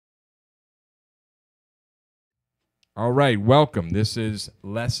All right, welcome. This is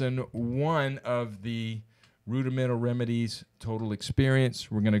lesson 1 of the Rudimental Remedies Total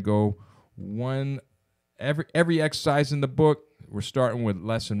Experience. We're going to go every exercise in the book. We're starting with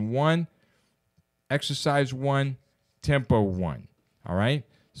lesson 1, exercise 1, tempo 1. All right?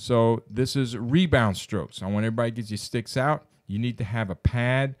 So this is rebound strokes. I want everybody to get your sticks out. You need to have a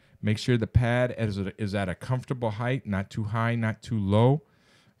pad. Make sure the pad is at a comfortable height, not too high, not too low,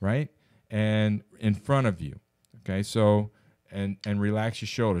 right? And in front of you. Okay, so, and relax your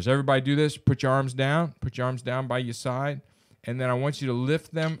shoulders. Everybody do this. Put your arms down. Put your arms down by your side. And then I want you to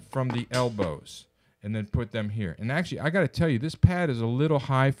lift them from the elbows and then put them here. And actually, I got to tell you, this pad is a little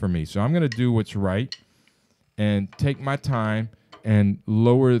high for me. So I'm going to do what's right and take my time and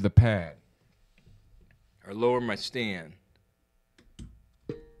lower the pad or lower my stand.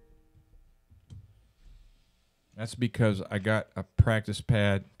 That's because I got a practice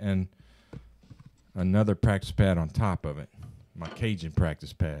pad and another practice pad on top of it, my Cajun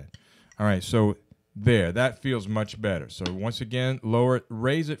practice pad. All right, so there, that feels much better. So once again, lower it,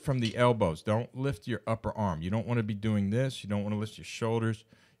 raise it from the elbows. Don't lift your upper arm. You don't want to be doing this. You don't want to lift your shoulders.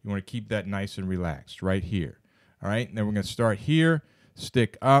 You want to keep that nice and relaxed right here. All right, and then we're going to start here,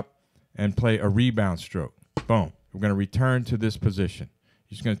 stick up, and play a rebound stroke. Boom. We're going to return to this position.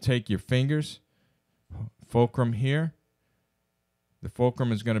 You're just going to take your fingers, fulcrum here. The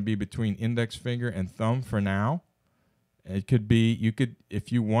fulcrum is going to be between index finger and thumb for now. It could be, you could,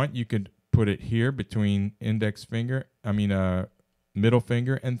 if you want, you could put it here between middle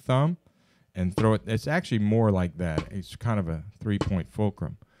finger and thumb and throw it. It's actually more like that. It's kind of a 3-point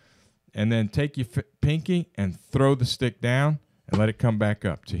fulcrum. And then take your pinky and throw the stick down and let it come back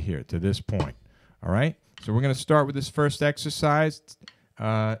up to here, to this point. All right? So we're going to start with this first exercise.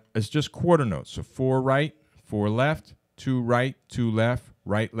 It's just quarter notes. So 4 right, 4 left, 2 right, 2 left,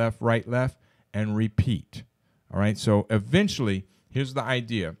 right, left, and repeat. All right, so eventually, here's the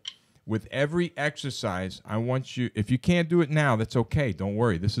idea. With every exercise, I want you, if you can't do it now, that's okay. Don't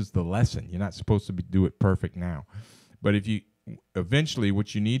worry. This is the lesson. You're not supposed to do it perfect now. But eventually,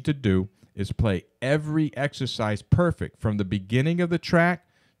 what you need to do is play every exercise perfect from the beginning of the track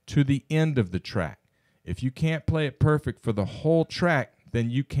to the end of the track. If you can't play it perfect for the whole track, then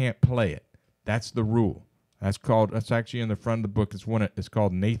you can't play it. That's the rule. That's actually in the front of the book. It's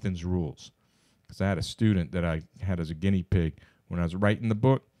called Nathan's Rules. Because I had a student that I had as a guinea pig when I was writing the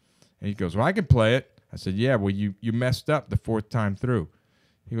book. And he goes, well, I can play it. I said, yeah, well, you messed up the 4th time through.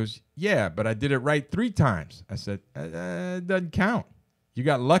 He goes, yeah, but I did it right 3 times. I said, it doesn't count. You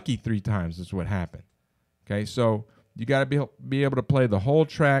got lucky 3 times is what happened. Okay, so you got to be able to play the whole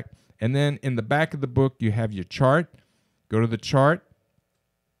track. And then in the back of the book, you have your chart. Go to the chart.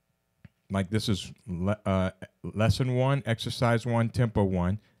 Like this is lesson 1, exercise 1, tempo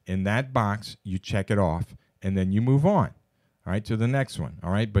 1. In that box, you check it off, and then you move on, all right, to the next one,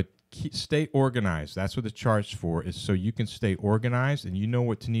 all right? But stay organized. That's what the chart's for, is so you can stay organized and you know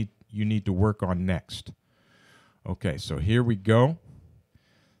what you need to work on next. Okay, so here we go.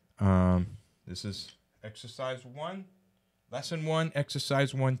 This is exercise 1, lesson 1,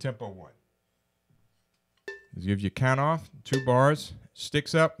 exercise 1, tempo 1. Let's give you a count off, 2 bars,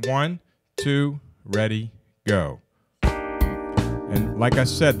 sticks up, 1, 2, ready, go. And like I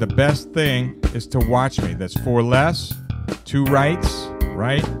said, the best thing is to watch me. That's 4 lefts, 2 rights,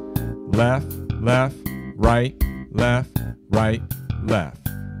 right, left, left, right, left, right, left.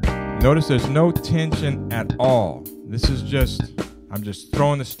 Notice there's no tension at all. This is just, I'm just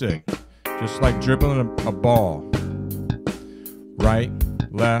throwing the stick, just like dribbling a ball. Right,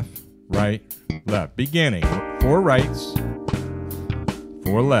 left, left. Beginning, 4 rights,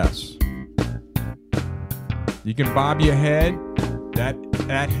 4 lefts. You can bob your head.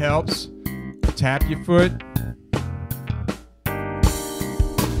 That helps. Tap your foot. I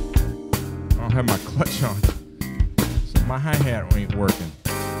don't have my clutch on, so my hi-hat ain't working.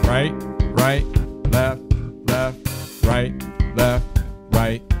 Right, left, right,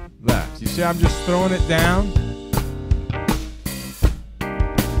 left. You see I'm just throwing it down?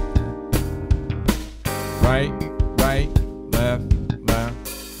 Right, left,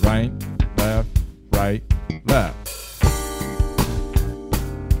 right, left.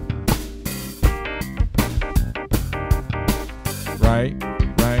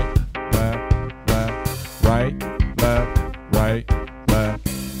 Right, left.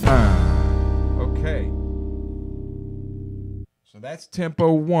 Okay. So that's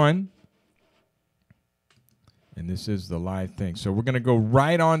tempo 1. And this is the live thing. So we're going to go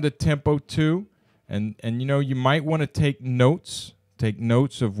right on to tempo 2. And you know, you might want to take notes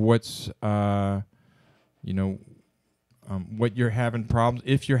of what's, what you're having problems,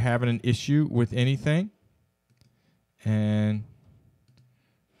 if you're having an issue with anything. And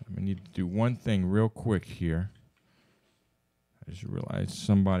I need to do one thing real quick here. I just realized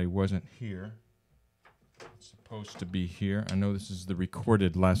somebody wasn't here. It's supposed to be here. I know this is the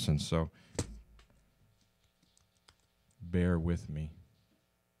recorded lesson, so bear with me.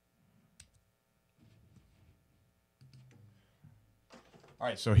 All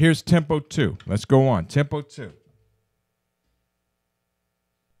right, so here's tempo 2. Let's go on. Tempo 2.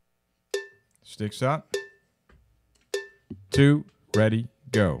 Sticks up. 2, ready,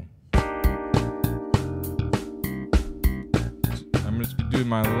 go. I'm just going to do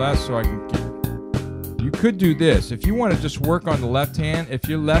my left so I can keep. You could do this. If you want to just work on the left hand, if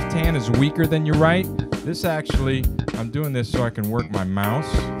your left hand is weaker than your right, this actually, I'm doing this so I can work my mouse.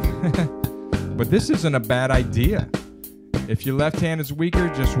 But this isn't a bad idea. If your left hand is weaker,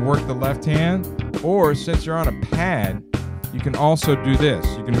 just work the left hand. Or since you're on a pad, you can also do this.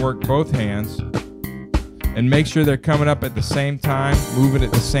 You can work both hands and make sure they're coming up at the same time, moving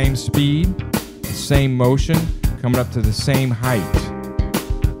at the same speed, the same motion, coming up to the same height.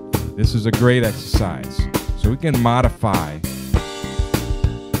 This is a great exercise. So we can modify.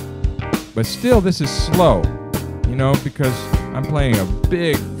 But still, this is slow, you know, because I'm playing a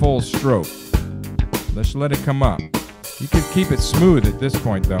big full stroke. Let's let it come up. You can keep it smooth at this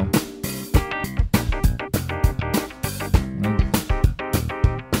point, though.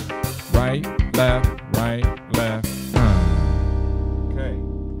 Right, left, right, left. Okay.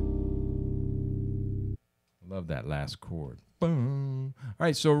 Love that last chord. Boom. All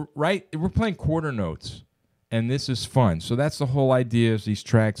right, so we're playing quarter notes, and this is fun. So that's the whole idea. Is these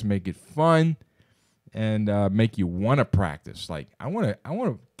tracks make it fun and make you want to practice. Like I want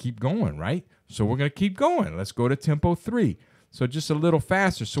to keep going, right? So we're gonna keep going. Let's go to tempo 3. So just a little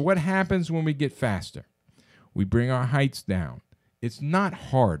faster. So what happens when we get faster? We bring our heights down. It's not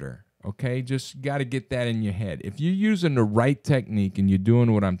harder. Okay, just got to get that in your head. If you're using the right technique and you're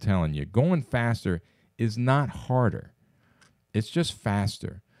doing what I'm telling you, going faster is not harder. It's just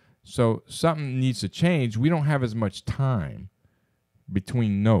faster. So something needs to change. We don't have as much time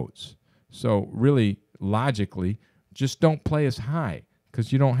between notes. So really, logically, just don't play as high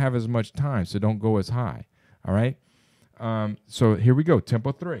because you don't have as much time, so don't go as high. All right? So here we go,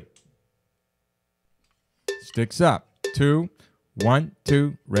 tempo 3. Sticks up, 2, 1,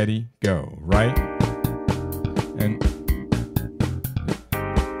 2, ready, go. Right? And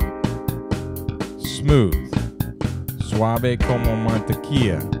smooth. Suave como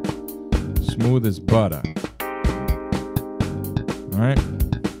mantequilla. Smooth as butter. All right?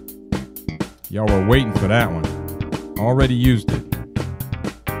 Y'all were waiting for that one. Already used it.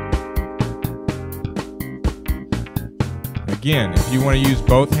 Again, if you want to use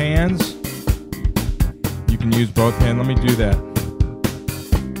both hands, you can use both hands. Let me do that.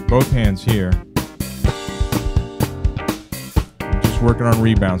 Both hands here. I'm just working on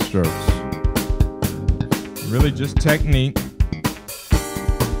rebound strokes. Really just technique.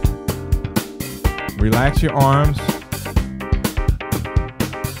 Relax your arms.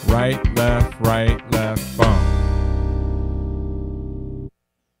 Right, left, boom.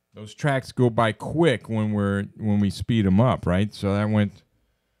 Those tracks go by quick when we speed them up, right? So that went.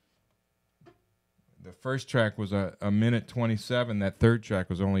 The first track was a minute 27. That third track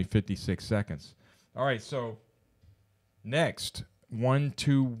was only 56 seconds. All right, so next 1,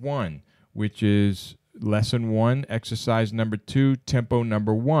 2, 1, which is lesson 1, exercise number 2, tempo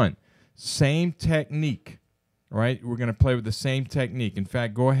number 1. Same technique. All right, we're going to play with the same technique. In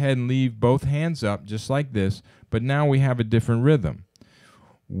fact, go ahead and leave both hands up just like this, but now we have a different rhythm.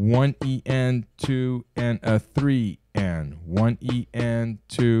 1 EN, 2 and a 3 N. 1 EN,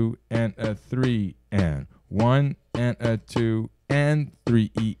 2 and a 3 N. 1 and a 2 and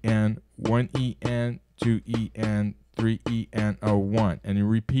 3 EN. 1 EN, 2 EN, 3 EN, a 1. And you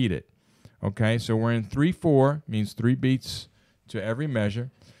repeat it. Okay, so we're in 3/4, means 3 beats to every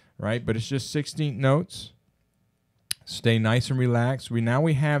measure, right? But it's just 16th notes. Stay nice and relaxed. Now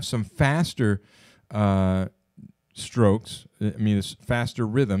we have some faster strokes. I mean, it's faster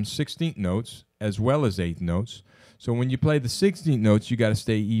rhythms, 16th notes as well as 8th notes. So when you play the 16th notes, you got to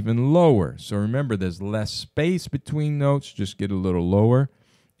stay even lower. So remember, there's less space between notes. Just get a little lower.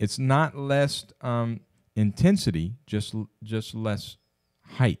 It's not less intensity, just less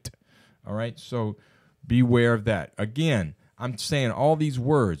height. All right, so beware of that. Again, I'm saying all these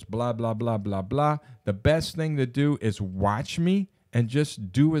words, blah, blah, blah, blah, blah. The best thing to do is watch me and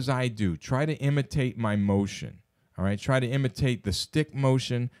just do as I do. Try to imitate my motion. All right, try to imitate the stick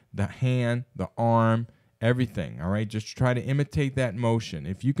motion, the hand, the arm, everything. All right, just try to imitate that motion.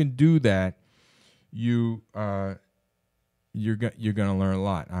 If you can do that, you're gonna learn a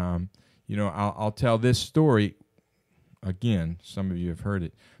lot. You know, I'll tell this story. again, some of you have heard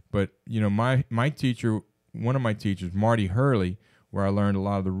it, but you know, my teacher, one of my teachers, Marty Hurley, where I learned a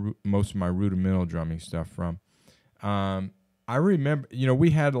lot of most of my rudimental drumming stuff from. I remember, you know,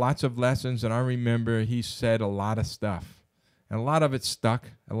 we had lots of lessons, and I remember he said a lot of stuff, and a lot of it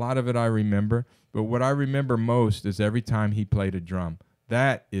stuck. A lot of it I remember, but what I remember most is every time he played a drum.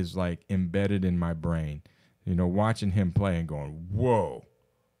 That is like embedded in my brain. You know, watching him play and going, whoa,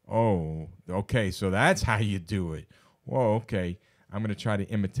 oh, okay, so that's how you do it. Whoa, okay, I'm going to try to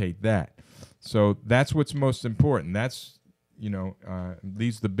imitate that. So that's what's most important. That's, you know,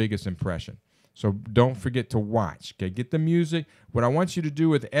 leaves the biggest impression. So don't forget to watch. Okay, get the music. What I want you to do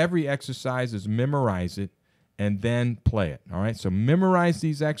with every exercise is memorize it and then play it. All right, so memorize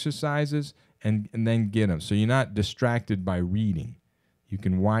these exercises and then get them. So you're not distracted by reading. You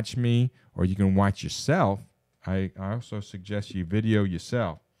can watch me or you can watch yourself. I also suggest you video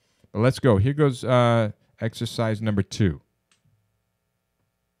yourself. But let's go. Here goes exercise number 2.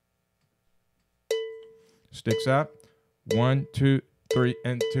 Sticks up. 1, 2, 3,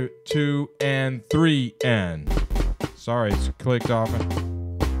 and 2, 2, and 3, and. Sorry, it's clicked off.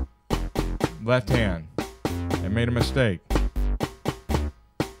 Left hand. I made a mistake.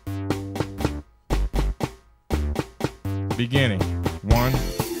 Beginning. 1.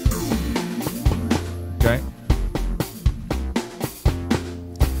 Okay.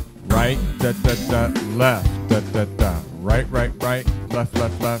 Right, da da da, left, da da da. Right, right, right, left,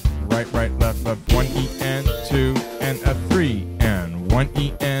 left, left, right, right, left, left. 1 E and 2 and a 3 and 1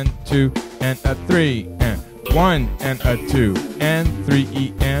 E and 2 and a 3 and 1 and a 2 and 3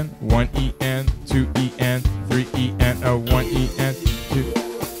 E and 1 E and 2 E and 3 E and a 1 E and 2.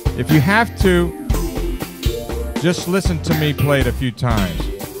 If you have to, just listen to me play it a few times.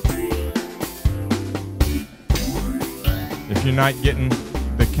 If you're not getting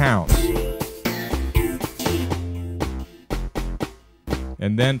the counts.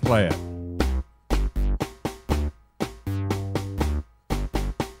 And then play it.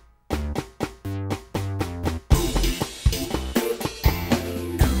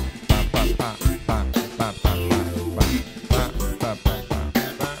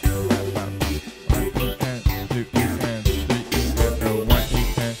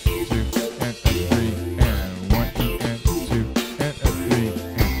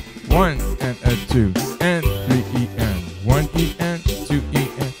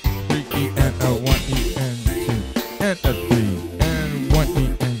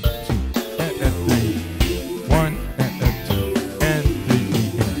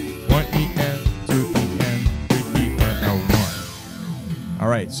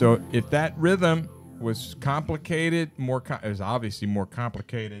 So if that rhythm was complicated, it was obviously more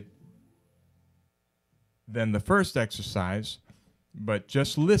complicated than the first exercise, but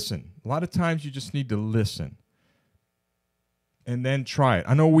just listen. A lot of times you just need to listen and then try it.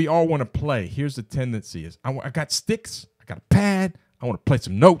 I know we all want to play. Here's the tendency is I got sticks, I got a pad, I want to play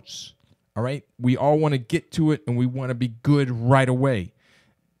some notes. All right? We all want to get to it and we want to be good right away.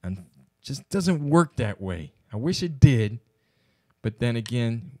 And it just doesn't work that way. I wish it did. But then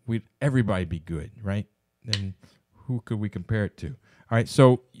again, everybody be good, right? Then who could we compare it to? All right,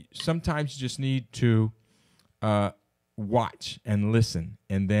 so sometimes you just need to watch and listen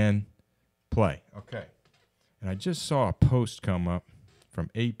and then play. Okay. And I just saw a post come up from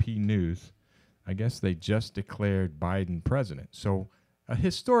AP News. I guess they just declared Biden president. So a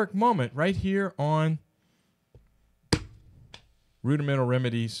historic moment right here on Rudimental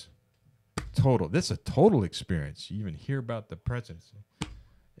Remedies Total. This is a total experience. You even hear about the presidency.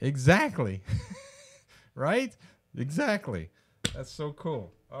 Exactly. Right? Exactly. That's so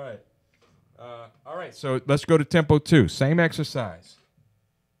cool. All right. All right. So let's go to tempo 2. Same exercise.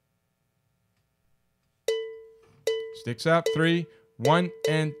 Sticks up. 3, 1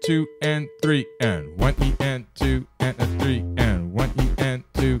 and 2 and 3 and 1 E and 2 and a 3 and 1 E and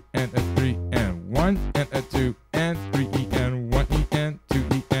 2 and a 3 and 1 and a 2 and 3 E and 1 E and 2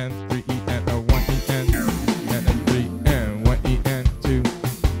 E and 3 E and a 1 E and a 3 and 1 E and 2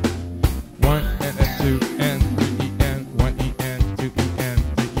 1 and a 2 and 3 E and 1 E and 2 E and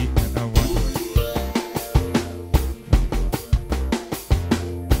 3 E and a 1.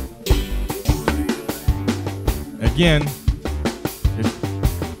 Again,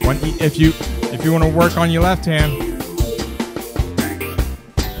 if you want to work on your left hand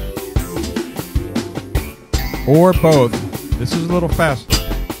or both, this is a little faster.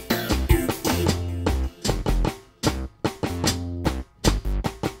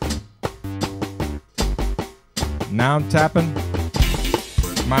 Now I'm tapping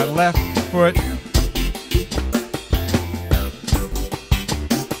my left foot.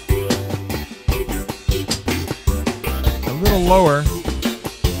 little lower.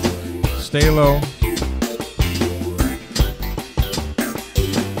 Stay low.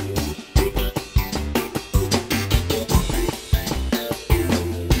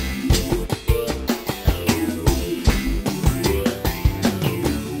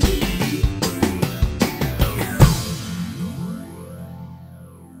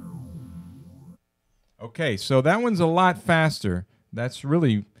 Okay, so that one's a lot faster. That's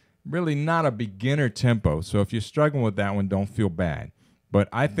really not a beginner tempo. So if you're struggling with that one, don't feel bad. But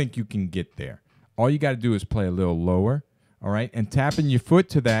I think you can get there. All you got to do is play a little lower, all right? And tapping your foot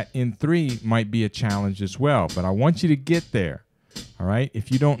to that in 3 might be a challenge as well. But I want you to get there, all right?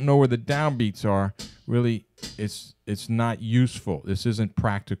 If you don't know where the downbeats are, really, it's not useful. This isn't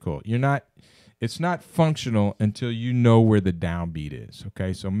practical. It's not functional until you know where the downbeat is,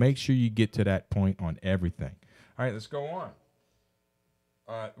 okay? So make sure you get to that point on everything. All right, let's go on.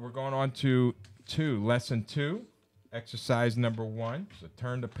 We're going on to lesson 2, exercise number 1. So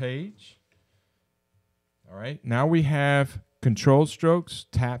turn the page. All right, now we have controlled strokes,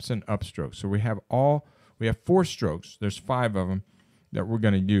 taps, and upstrokes. So we have 4 strokes. There's 5 of them that we're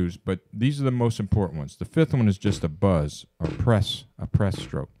going to use, but these are the most important ones. The 5th one is just a buzz, a press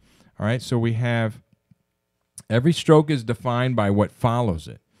stroke. All right, so we have every stroke is defined by what follows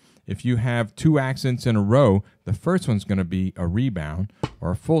it. If you have 2 accents in a row, the first one's going to be a rebound or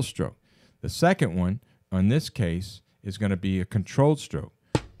a full stroke. The second one, in this case, is going to be a controlled stroke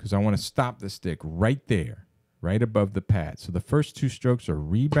because I want to stop the stick right there, right above the pad. So the first 2 strokes are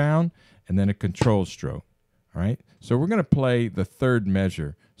rebound and then a controlled stroke. All right, so we're going to play the 3rd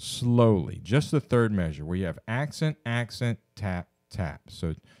measure slowly, just the 3rd measure where you have accent, accent, tap, tap.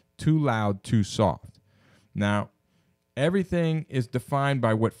 So too loud, too soft. Now, everything is defined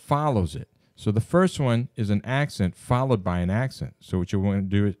by what follows it. So the first one is an accent followed by an accent. So what you want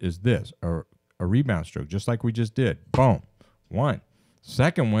to do is this, or a rebound stroke, just like we just did. Boom, 1.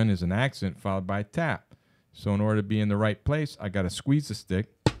 Second one is an accent followed by a tap. So in order to be in the right place, I got to squeeze the stick,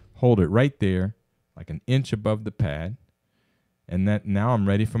 hold it right there, like an inch above the pad, and now I'm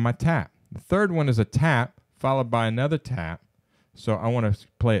ready for my tap. The third one is a tap followed by another tap. So I want to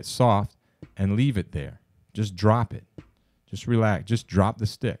play it soft and leave it there. Just drop it. Just relax. Just drop the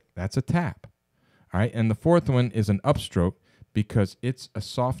stick. That's a tap. All right. And the 4th one is an upstroke because it's a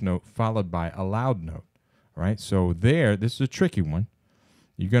soft note followed by a loud note. All right. So this is a tricky one.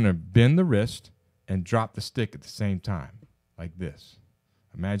 You're going to bend the wrist and drop the stick at the same time, like this.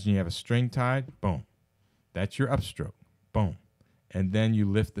 Imagine you have a string tied. Boom. That's your upstroke. Boom. And then you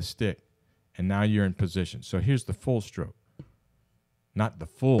lift the stick, and now you're in position. So here's the full stroke. Not the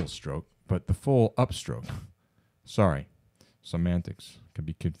full stroke, but the full upstroke. Sorry, semantics can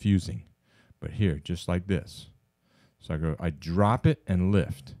be confusing. But here, just like this. So I drop it and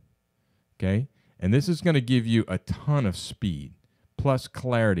lift. Okay? And this is going to give you a ton of speed plus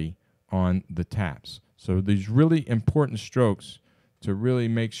clarity on the taps. So these really important strokes to really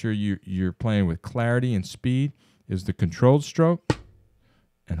make sure you're playing with clarity and speed is the controlled stroke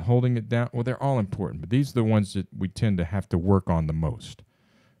and holding it down. Well, they're all important, but these are the ones that we tend to have to work on the most.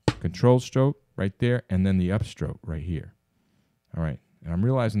 Controlled stroke right there, and then the upstroke right here. All right, and I'm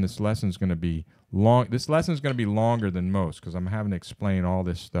realizing this lesson is going to be long. This lesson is going to be longer than most because I'm having to explain all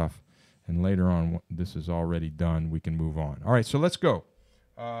this stuff, and later on, this is already done. We can move on. All right, so let's go.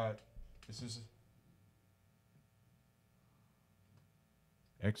 This is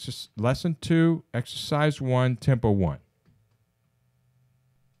lesson 2, exercise 1, tempo 1.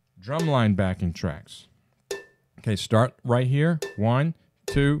 Drumline backing tracks. Okay, start right here. 1,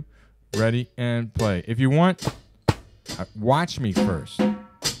 2, ready, and play. If you want, watch me first.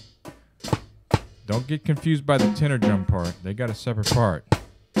 Don't get confused by the tenor drum part. They got a separate part.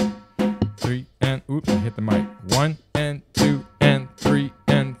 3 and, oops, I hit the mic. 1 and 2 and 3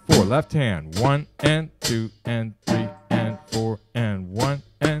 and 4. Left hand. 1 and 2 and 3 and 4 and 1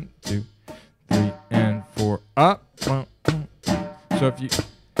 and 2, 3 and 4. Up. So if you...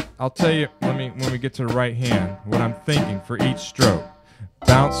 I'll tell you when we get to the right hand what I'm thinking for each stroke.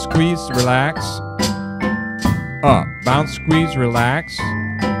 Bounce, squeeze, relax. Up. Bounce, squeeze, relax.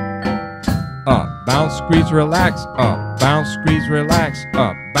 Up. Bounce, squeeze, relax. Up. Bounce, squeeze, relax.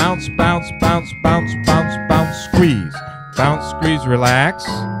 Up. Bounce, bounce, bounce, bounce, bounce, bounce, squeeze. Bounce, squeeze, relax.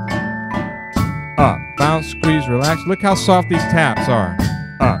 Up. Bounce, squeeze, relax. Look how soft these taps are.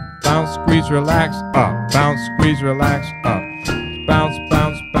 Up. Bounce, squeeze, relax. Up. Bounce, squeeze, relax. Up. Bounce,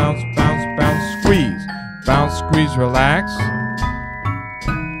 bounce, bounce, bounce, bounce, squeeze. Bounce, squeeze, relax.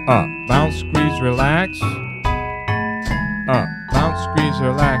 Up. Bounce, squeeze, relax. Up. Bounce, squeeze,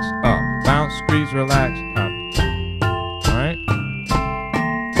 relax. Up. Bounce, squeeze, relax. Up. All right.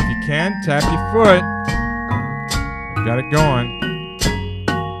 If you can, tap your foot. Got it going.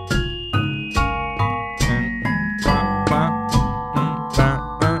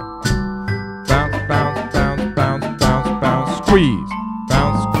 Squeeze,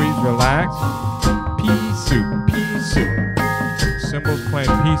 bounce, squeeze, relax. Pea soup, pea soup. Cymbals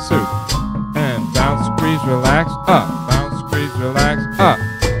playing pea soup. And bounce, squeeze, relax, up. Bounce, squeeze, relax, up.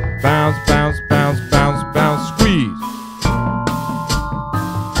 Bounce, bounce, bounce, bounce, bounce, squeeze.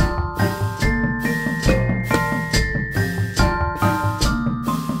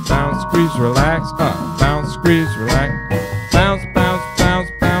 Bounce, squeeze, relax, up. Bounce, squeeze, relax. Bounce, bounce, bounce,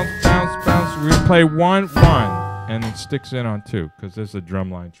 bounce, bounce, bounce. We're gonna play 1-1. And it sticks in on 2 because there's a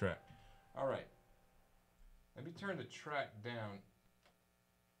drumline track. All right. Let me turn the track down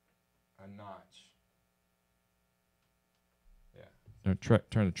a notch. Yeah.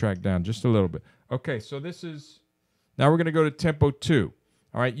 Turn the track down just a little bit. Okay, so this is, now we're going to go to tempo 2.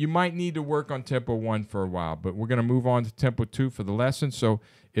 All right, you might need to work on tempo 1 for a while, but we're going to move on to tempo 2 for the lesson. So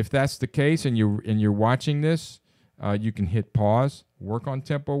if that's the case and you're watching this, you can hit pause, work on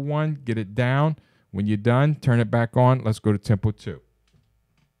tempo 1, get it down. When you're done, turn it back on. Let's go to tempo 2.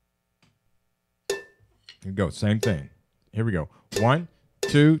 Here we go. Same thing. Here we go. 1,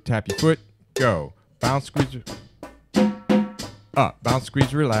 2, tap your foot, go. Bounce, squeeze, up. Bounce,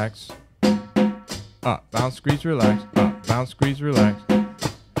 squeeze, relax. Up. Bounce, squeeze, relax. Up. Bounce, squeeze, relax.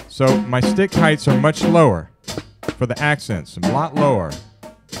 So my stick heights are much lower for the accents. A lot lower.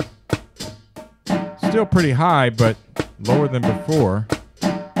 Still pretty high, but lower than before.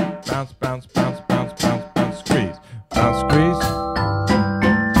 Bounce, bounce, bounce, bounce, bounce, bounce, squeeze. Bounce, squeeze.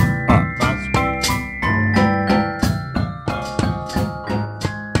 Up, bounce.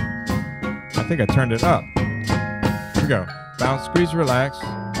 I think I turned it up. Here we go. Bounce, squeeze, relax.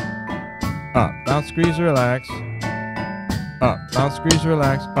 Up, bounce, squeeze, relax. Up, bounce, squeeze,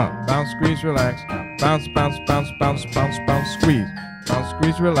 relax. Up, bounce, squeeze, relax. Bounce, bounce, bounce, bounce, bounce, bounce, squeeze. Bounce,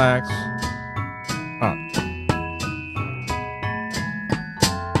 squeeze, relax. Up.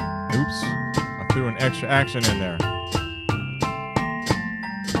 Oops, I threw an extra action in there.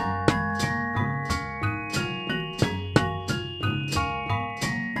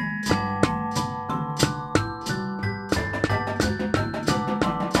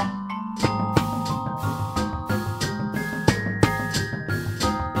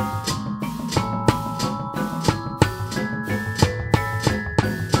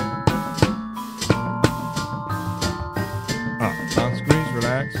 Up, bounce, squeeze,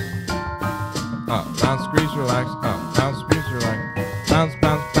 relax. Up, bounce, squeeze, relax. Up, bounce, squeeze, relax. Bounce,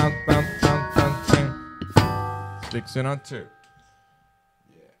 bounce, bounce, bounce, bounce, bounce, bounce. Sticks in on 2.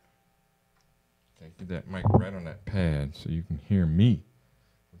 Yeah. Okay, get that mic right on that pad so you can hear me.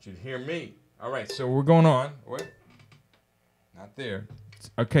 I want you to hear me. All right, so we're going on. What? Not there.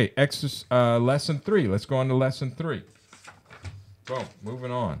 Okay, lesson 3. Let's go on to lesson 3. Boom,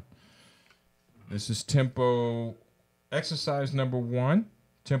 moving on. This is tempo, exercise number 1,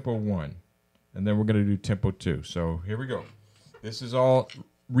 tempo 1. And then we're going to do tempo 2. So here we go. This is all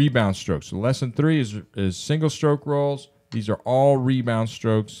rebound strokes. So lesson 3 is single stroke rolls. These are all rebound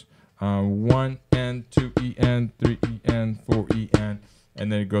strokes. 1 and 2 EN, 3 EN, 4 EN.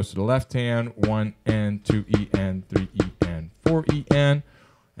 And then it goes to the left hand. 1 and 2 EN, 3 EN, 4 EN.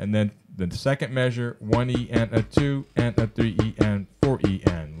 And then the second measure, 1 EN, a 2 and a 3 EN, 4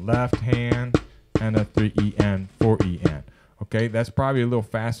 EN. Left hand and a 3 EN, 4 EN. Okay, that's probably a little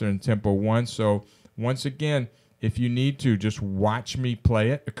faster than tempo 1. So once again, if you need to, just watch me play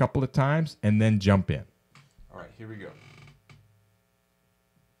it a couple of times and then jump in. All right, here we go.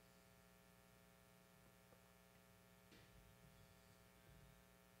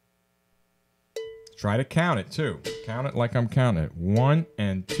 Try to count it too. Count it like I'm counting it. 1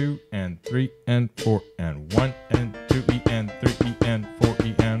 and 2 and 3 and 4 and 1 and 2 EN, 3 EN, 4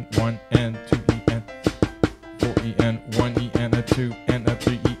 EN, 1 and 2 EN, 4 EN, 1 EN, a 2 and a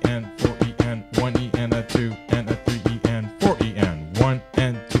 3 EN, 4 EN, 1 EN, a 2 and a 3 EN, 4 EN, 1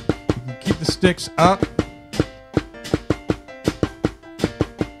 and 2. You can keep the sticks up.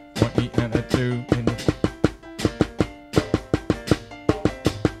 1 EN, a 2 and a...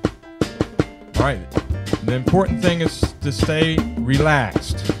 All right. The important thing is to stay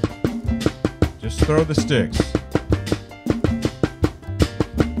relaxed. Just throw the sticks.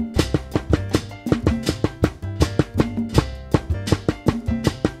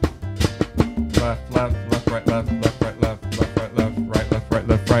 Left, left, left, right, left, left, right, left, left, right, left, right, left, right,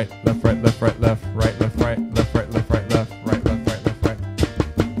 left, right, left, right, left, right, left, right, left, right, left, right, left, right, left, right, left, right, left, right.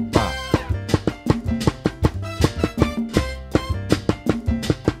 Bop.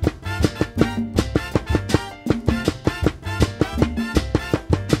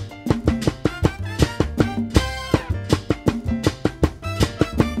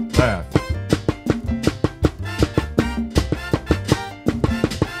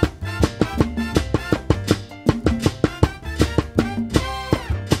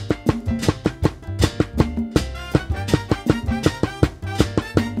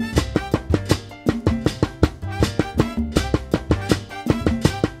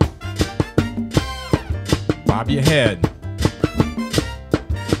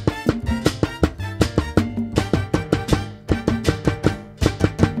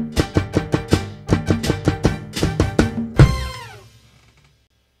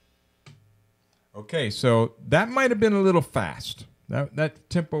 Okay, so that might have been a little fast. That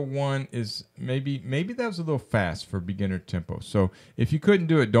tempo 1 is maybe that was a little fast for beginner tempo. So if you couldn't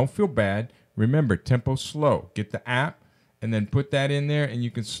do it, don't feel bad. Remember, tempo slow. Get the app and then put that in there, and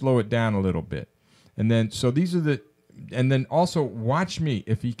you can slow it down a little bit. And then so these are the, and then also watch me.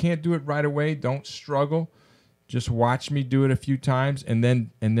 If you can't do it right away, don't struggle. Just watch me do it a few times, and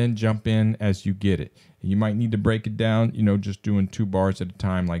then jump in as you get it. You might need to break it down, you know, just doing 2 bars at a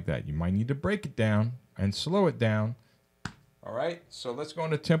time like that. You might need to break it down and slow it down. All right, so let's go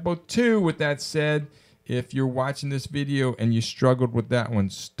into tempo 2. With that said, if you're watching this video and you struggled with that one,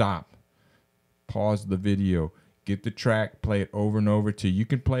 stop. Pause the video. Get the track, play it over and over till you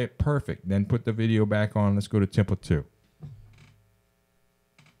can play it perfect. Then put the video back on. Let's go to tempo 2.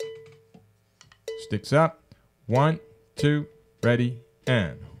 Sticks up. 1, 2, ready,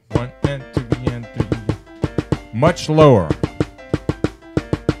 and 1 and 2 and 3. Much lower.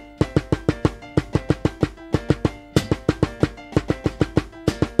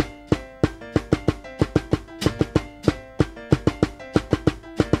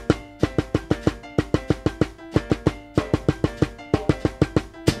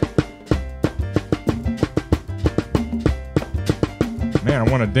 Man, I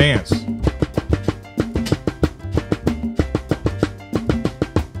want to dance.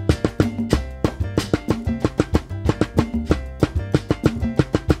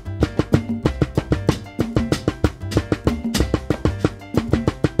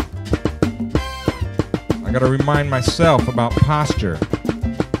 I gotta remind myself about posture.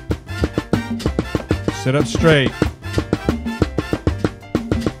 Sit up straight.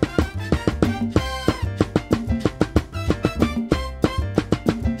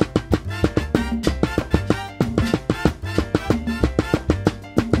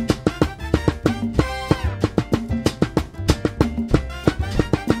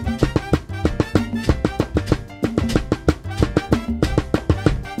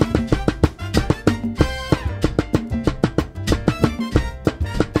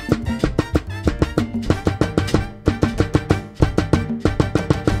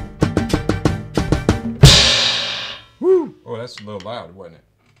 That's a little loud, wasn't it?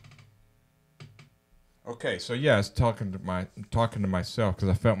 Okay, so yeah, I was talking to myself because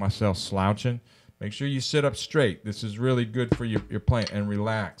I felt myself slouching. Make sure you sit up straight. This is really good for your playing, and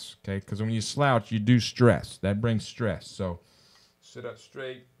relax, okay? Because when you slouch, you do stress. That brings stress. So sit up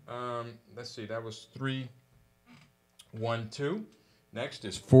straight. Let's see, that was 3, 1, 2. Next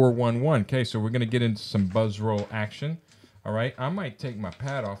is 4, 1, 1. Okay, so we're gonna get into some buzz roll action. All right, I might take my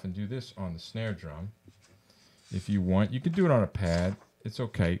pad off and do this on the snare drum. If you want, you can do it on a pad. It's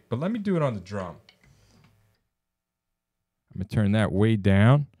okay, but let me do it on the drum. I'm gonna turn that way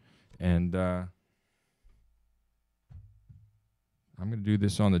down, and I'm gonna do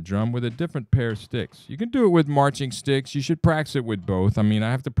this on the drum with a different pair of sticks. You can do it with marching sticks. You should practice it with both. I mean,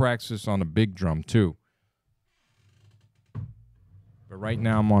 I have to practice this on a big drum too. But right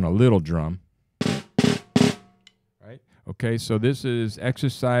now I'm on a little drum. Right? Okay, so this is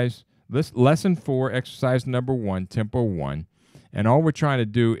exercise. Lesson 4, exercise number 1, tempo 1. And all we're trying to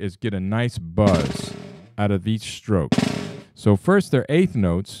do is get a nice buzz out of each stroke. So first they're eighth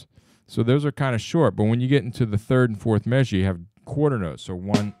notes, so those are kind of short, but when you get into the 3rd and 4th measure, you have quarter notes. So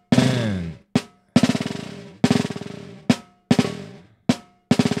 1 and.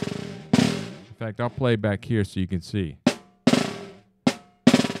 In fact, I'll play back here so you can see.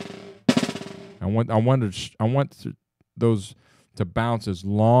 I want those to bounce as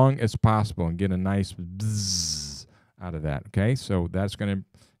long as possible and get a nice bzzz out of that. Okay, so that's going to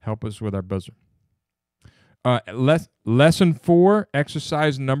help us with our buzzer. Lesson 4,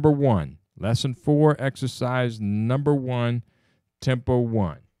 exercise number 1. Lesson 4, exercise number 1, tempo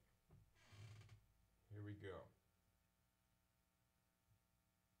 1. Here we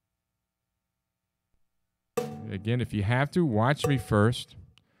go. Again, if you have to, watch me first.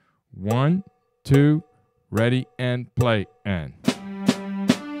 1, 2, ready, and play, and.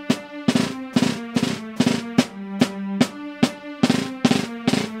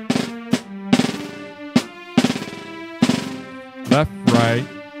 Left, right,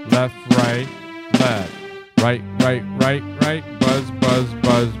 left, right, left. Right, right, right, right. Buzz, buzz,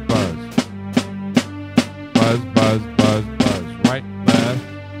 buzz, buzz. Buzz, buzz, buzz, buzz. Right, left.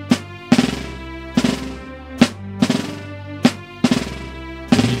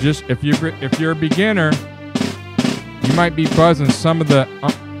 If you're a beginner, you might be buzzing some of the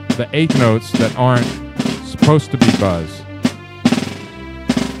 8th notes that aren't supposed to be buzzed.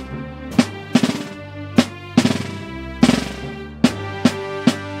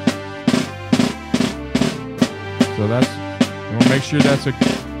 So we'll make sure that's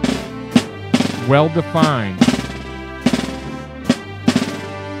well defined.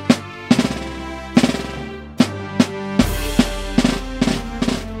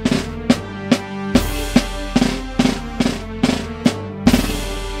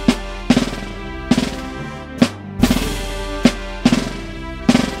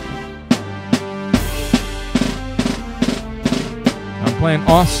 I'm playing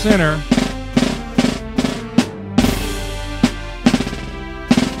off center.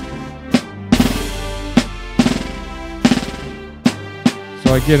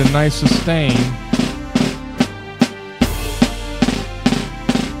 So I get a nice sustain.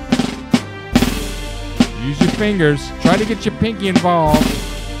 Use your fingers. Try to get your pinky involved.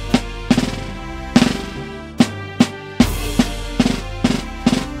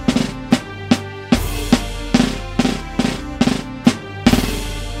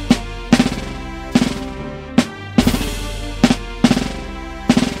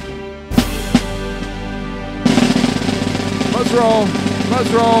 Buzz roll.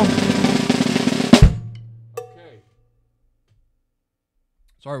 Buzz roll. Okay.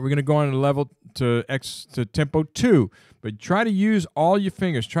 Sorry, we're going to go on to level to tempo 2, but try to use all your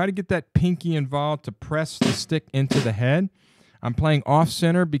fingers. Try to get that pinky involved to press the stick into the head. I'm playing off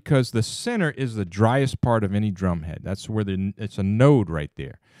center because the center is the driest part of any drum head. That's where it's a node right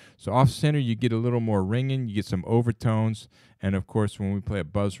there. So off center, you get a little more ringing, you get some overtones, and of course, when we play a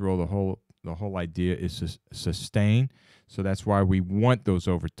buzz roll, the whole idea is to sustain. So that's why we want those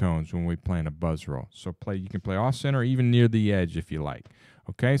overtones when we play in a buzz roll. So you can play off center or even near the edge if you like.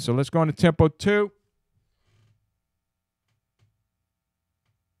 Okay, so let's go on to tempo 2.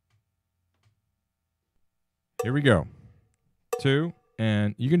 Here we go. 2,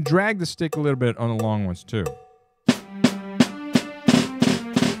 and you can drag the stick a little bit on the long ones too.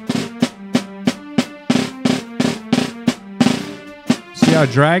 See how I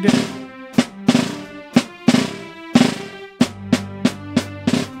drag it?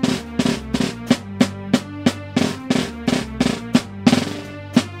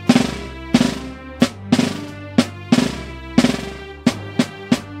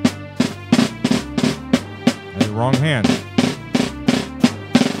 Wrong hand.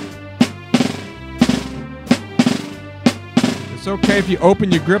 It's okay if you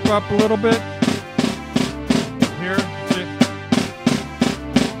open your grip up a little bit. Here.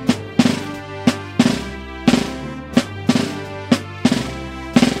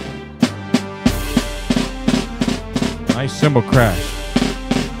 Nice cymbal crash.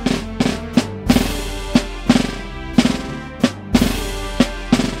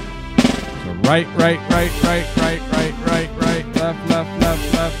 Right, right, left, right, left, right, left, right, right.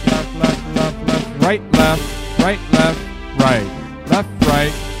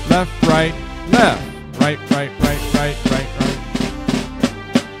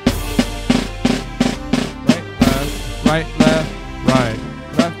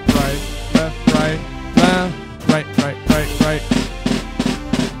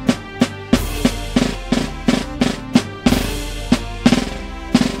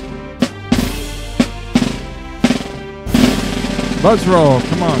 Buzz roll,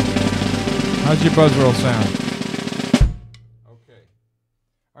 come on. How's your buzz roll sound? Okay.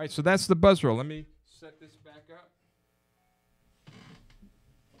 All right, so that's the buzz roll. Let me set this back up.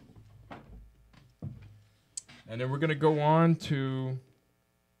 And then we're going to go on to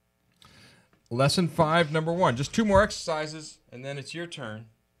lesson 5, number 1. Just 2 more exercises, and then it's your turn.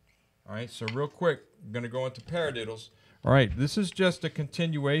 All right, so real quick, I'm going to go into paradiddles. All right, this is just a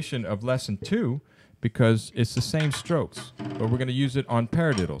continuation of lesson 2 because it's the same strokes, but we're going to use it on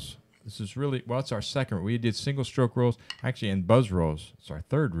paradiddles. This is really, well, it's our second. We did single stroke rolls, actually, and buzz rolls. It's our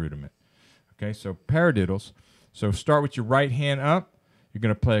third rudiment. Okay, so paradiddles. So start with your right hand up. You're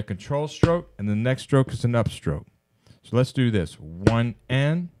going to play a control stroke, and the next stroke is an upstroke. So let's do this. 1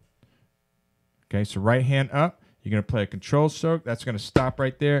 and. Okay, so right hand up. You're going to play a control stroke. That's going to stop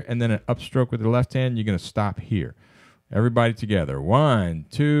right there, and then an upstroke with the left hand. You're going to stop here. Everybody together. 1,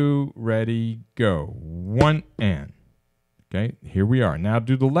 2, ready, go. 1 and. Okay, here we are. Now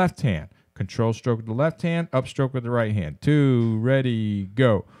do the left hand. Control stroke with the left hand, upstroke with the right hand. 2, ready,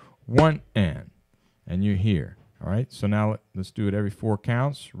 go. 1 and. And you're here. All right, so now let's do it every 4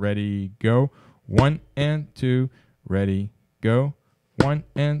 counts. Ready, go. 1 and 2, ready, go. 1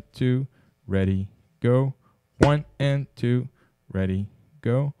 and 2, ready, go. 1 and 2, ready,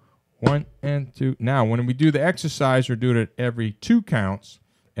 go. 1 and 2. Now, when we do the exercise, we're doing it every 2 counts,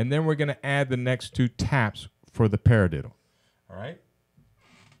 and then we're going to add the next 2 taps for the paradiddle. All right?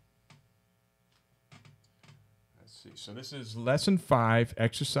 Let's see. So this is lesson 5,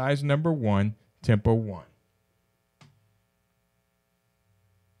 exercise number 1, tempo 1.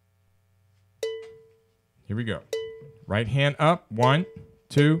 Here we go. Right hand up. 1,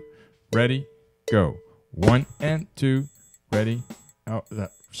 2, ready, go. 1 and 2, ready. Oh,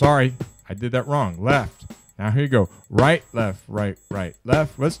 sorry, I did that wrong. Left. Now here you go. Right, left, right, right,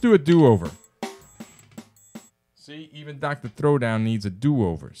 left. Let's do a do-over. See, even Dr. Throwdown needs a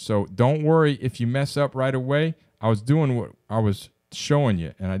do-over. So don't worry if you mess up right away. I was doing what I was showing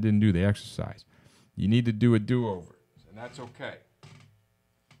you, and I didn't do the exercise. You need to do a do-over, and that's okay.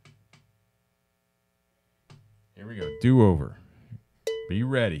 Here we go, do-over. Be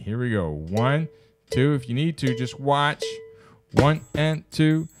ready. Here we go. 1, 2. If you need to, just watch. 1 and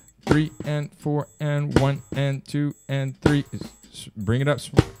 2, 3 and 4, and 1 and 2 and 3. Bring it up,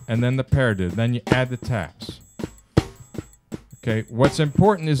 and then the paradiddle. Then you add the taps. Okay. What's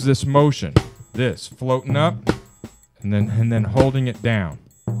important is this motion. This floating up, and then holding it down.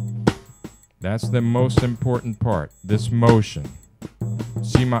 That's the most important part. This motion.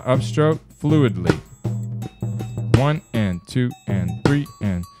 See my upstroke fluidly. 1 and 2 and 3,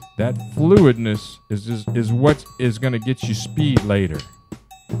 and that fluidness is what is going to get you speed later.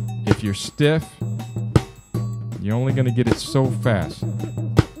 If you're stiff, you're only going to get it so fast.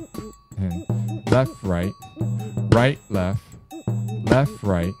 And left, right, right, left, left,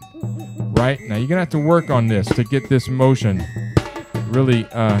 right, right. Now you're going to have to work on this to get this motion really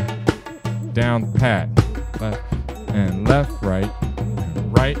down pat. Left and left, right,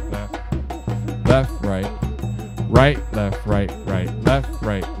 right, left, left, right. Right, left, right, right, left,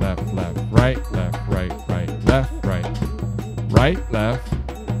 right, left, left, right, left, right, right, left, right, right, left,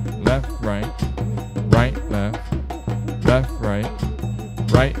 left, right, right, left, left, right,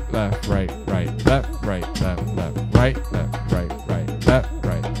 right, left, right, right, left, right, left, left, right, left, right, right, left,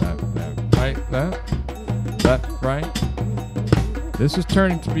 right, left, left, right, left, left, right. This is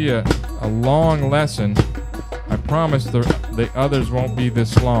turning to be a long lesson. I promise the others won't be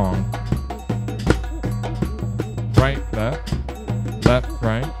this long. Right, left,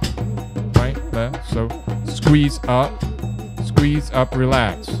 right, right, left. So squeeze up,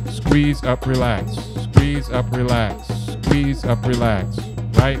 relax, squeeze up, relax, squeeze up, relax, squeeze up, relax.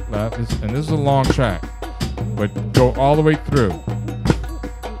 Right, left, and this is a long track, but go all the way through.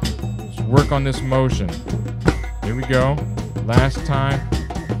 Just work on this motion. Here we go. Last time.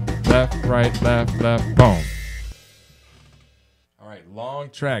 Left, right, left, boom. Long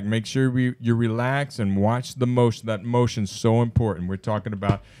track. Make sure you relax and watch the motion. That motion's so important. We're talking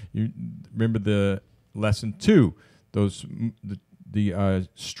about, you remember the lesson 2, those the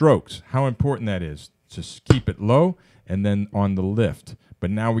strokes. How important that is. Just keep it low and then on the lift. But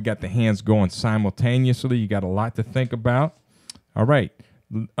now we got the hands going simultaneously. You got a lot to think about. All right.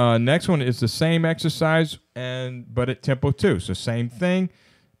 Next one is the same exercise but at tempo 2. So same thing,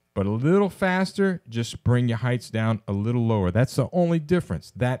 but a little faster. Just bring your heights down a little lower. That's the only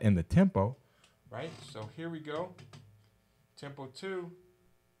difference, that and the tempo, right? So here we go. Tempo 2.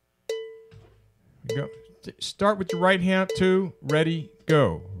 Here we go. Start with your right hand, 2. Ready,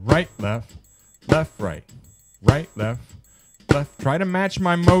 go. Right, left, right, right, left, left. Try to match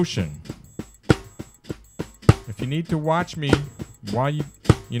my motion. If you need to watch me while you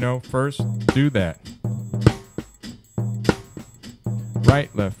first do that.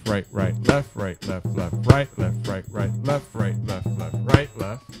 Right, left, right, right, left, right, left, right, left, right, right, left, right, left, right,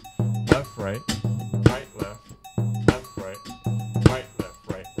 left, right, right, left, right, right, left,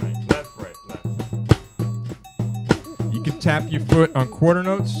 right, right, left, left. You can tap your foot on quarter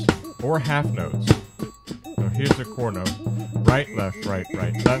notes or half notes. So here's a quarter note. Right, left, right,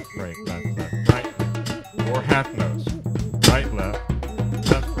 left, right, or half notes. Right, left,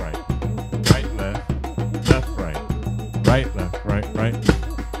 right, right, left, right, left, right.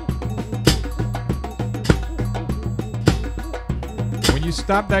 When you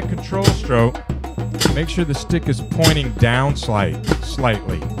stop that control stroke, make sure the stick is pointing down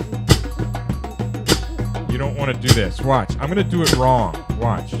slightly. You don't want to do this. Watch. I'm going to do it wrong.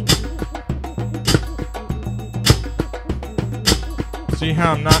 Watch. See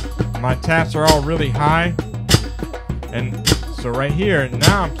how my taps are all really high? And so right here,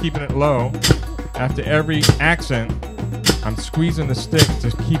 now I'm keeping it low. After every accent, I'm squeezing the stick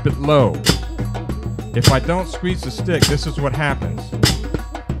to keep it low. If I don't squeeze the stick, this is what happens.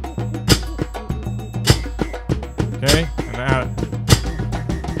 Okay? And now,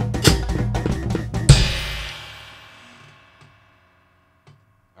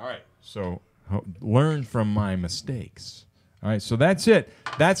 all right, so learn from my mistakes. All right, so that's it.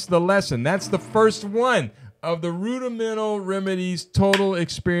 That's the lesson. That's the first one of the Rudimental Remedies Total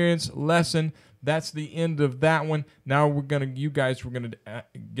Experience lesson. That's the end of that one. Now we're gonna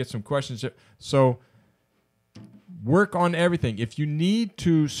get some questions. So work on everything. If you need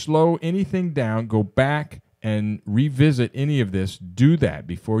to slow anything down, go back and revisit any of this, do that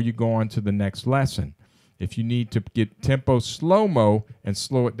before you go on to the next lesson. If you need to get tempo slow-mo and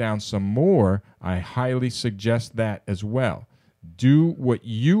slow it down some more, I highly suggest that as well. Do what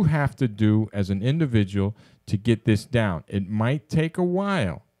you have to do as an individual to get this down. It might take a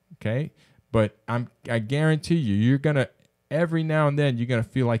while, okay? But I guarantee you, you're going to, every now and then, you're going to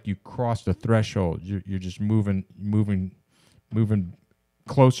feel like you crossed a threshold. You're just moving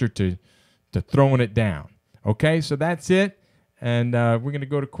closer to throwing it down. Okay, so that's it. And we're going to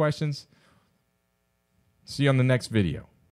go to questions. See you on the next video.